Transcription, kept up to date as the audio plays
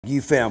You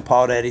found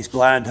Paw Daddy's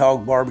Blind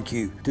Hog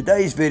Barbecue.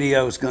 Today's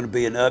video is going to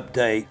be an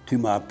update to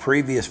my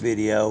previous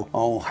video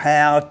on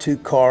how to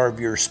carve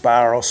your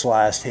spiral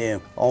sliced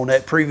ham. On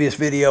that previous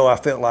video, I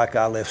felt like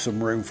I left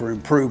some room for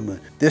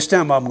improvement. This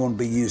time I'm going to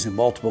be using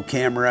multiple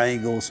camera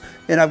angles,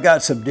 and I've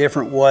got some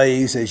different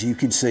ways, as you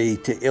can see,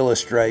 to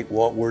illustrate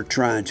what we're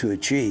trying to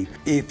achieve.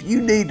 If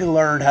you need to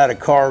learn how to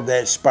carve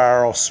that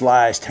spiral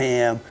sliced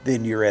ham,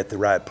 then you're at the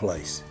right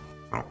place.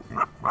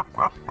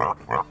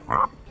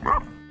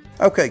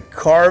 Okay,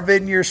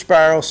 carving your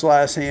spiral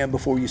slice ham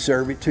before you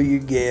serve it to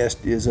your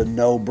guest is a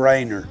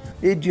no-brainer.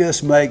 It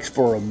just makes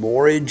for a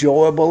more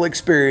enjoyable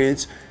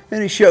experience,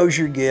 and it shows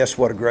your guests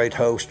what a great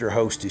host or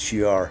hostess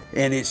you are.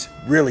 And it's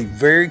really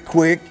very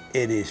quick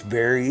and it's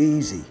very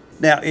easy.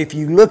 Now, if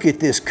you look at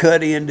this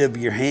cut end of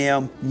your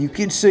ham, you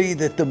can see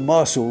that the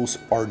muscles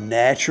are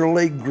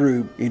naturally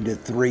grouped into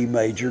three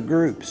major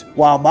groups.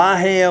 While my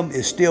ham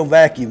is still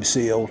vacuum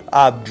sealed,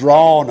 I've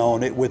drawn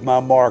on it with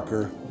my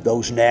marker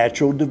those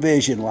natural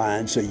division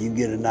lines so you can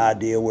get an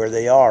idea where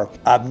they are.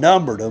 I've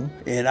numbered them,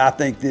 and I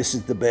think this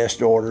is the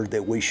best order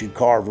that we should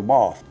carve them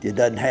off. It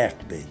doesn't have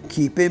to be.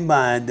 Keep in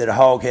mind that a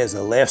hog has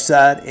a left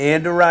side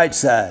and a right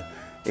side,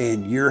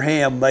 and your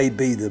ham may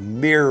be the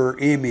mirror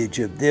image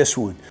of this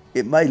one.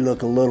 It may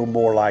look a little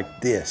more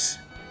like this.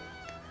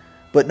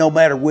 But no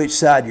matter which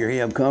side your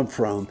ham comes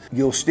from,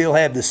 you'll still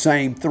have the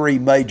same three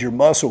major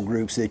muscle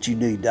groups that you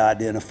need to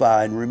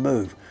identify and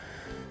remove.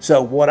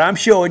 So what I'm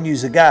showing you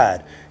is a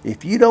guide.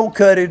 If you don't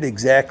cut it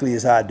exactly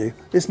as I do,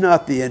 it's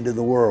not the end of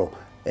the world.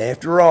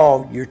 After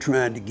all, you're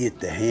trying to get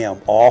the ham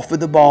off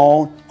of the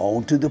bone,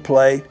 onto the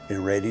plate,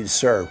 and ready to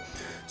serve.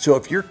 So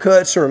if your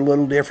cuts are a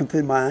little different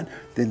than mine,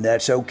 then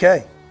that's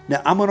okay.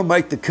 Now I'm going to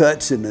make the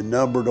cuts in the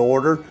numbered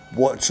order.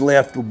 What's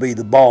left will be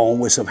the bone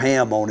with some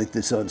ham on it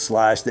that's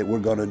unsliced that we're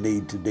going to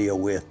need to deal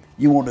with.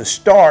 You want to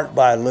start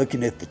by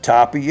looking at the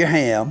top of your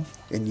ham,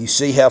 and you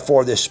see how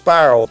far this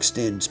spiral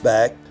extends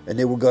back. And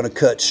then we're going to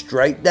cut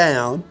straight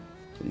down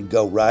and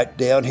go right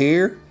down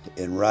here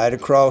and right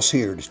across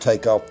here to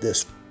take off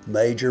this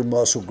major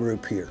muscle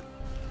group here.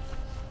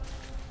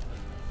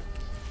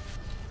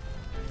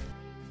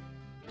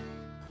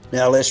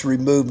 Now let's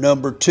remove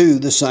number 2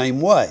 the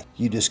same way.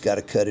 You just got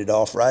to cut it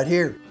off right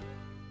here.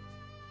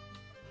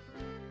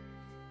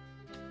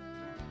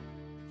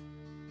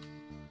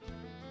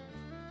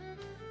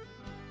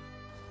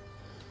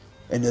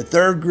 And the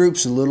third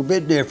group's a little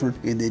bit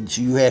different in that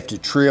you have to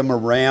trim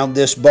around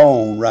this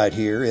bone right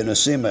here in a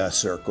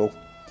semicircle.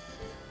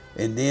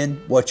 And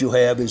then what you'll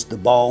have is the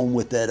bone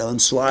with that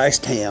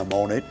unsliced ham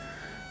on it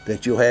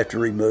that you'll have to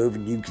remove,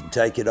 and you can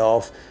take it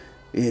off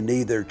in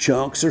either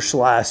chunks or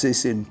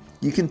slices, and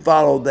you can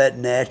follow that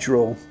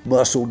natural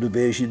muscle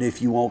division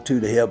if you want to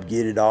help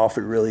get it off.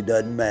 It really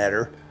doesn't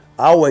matter.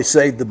 I always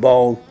save the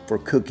bone for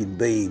cooking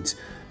beans,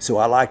 so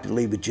I like to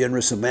leave a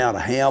generous amount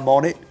of ham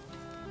on it.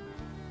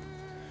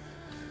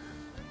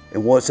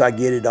 And once I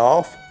get it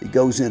off, it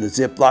goes in a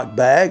Ziploc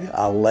bag,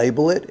 I'll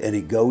label it, and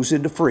it goes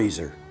in the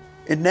freezer.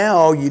 And now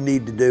all you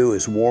need to do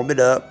is warm it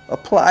up,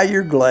 apply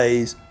your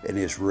glaze, and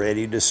it's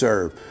ready to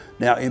serve.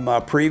 Now in my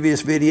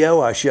previous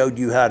video, I showed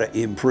you how to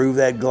improve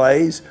that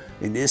glaze,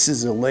 and this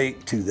is a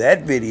link to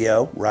that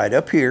video right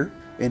up here.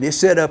 And it's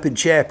set up in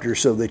chapters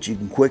so that you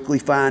can quickly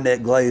find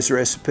that glaze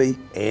recipe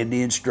and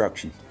the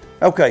instructions.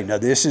 Okay, now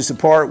this is the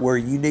part where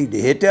you need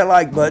to hit that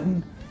like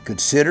button,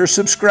 consider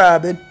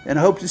subscribing, and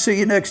I hope to see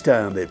you next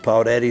time at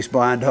Paw Daddy's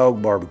Blind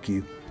Hog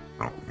Barbecue.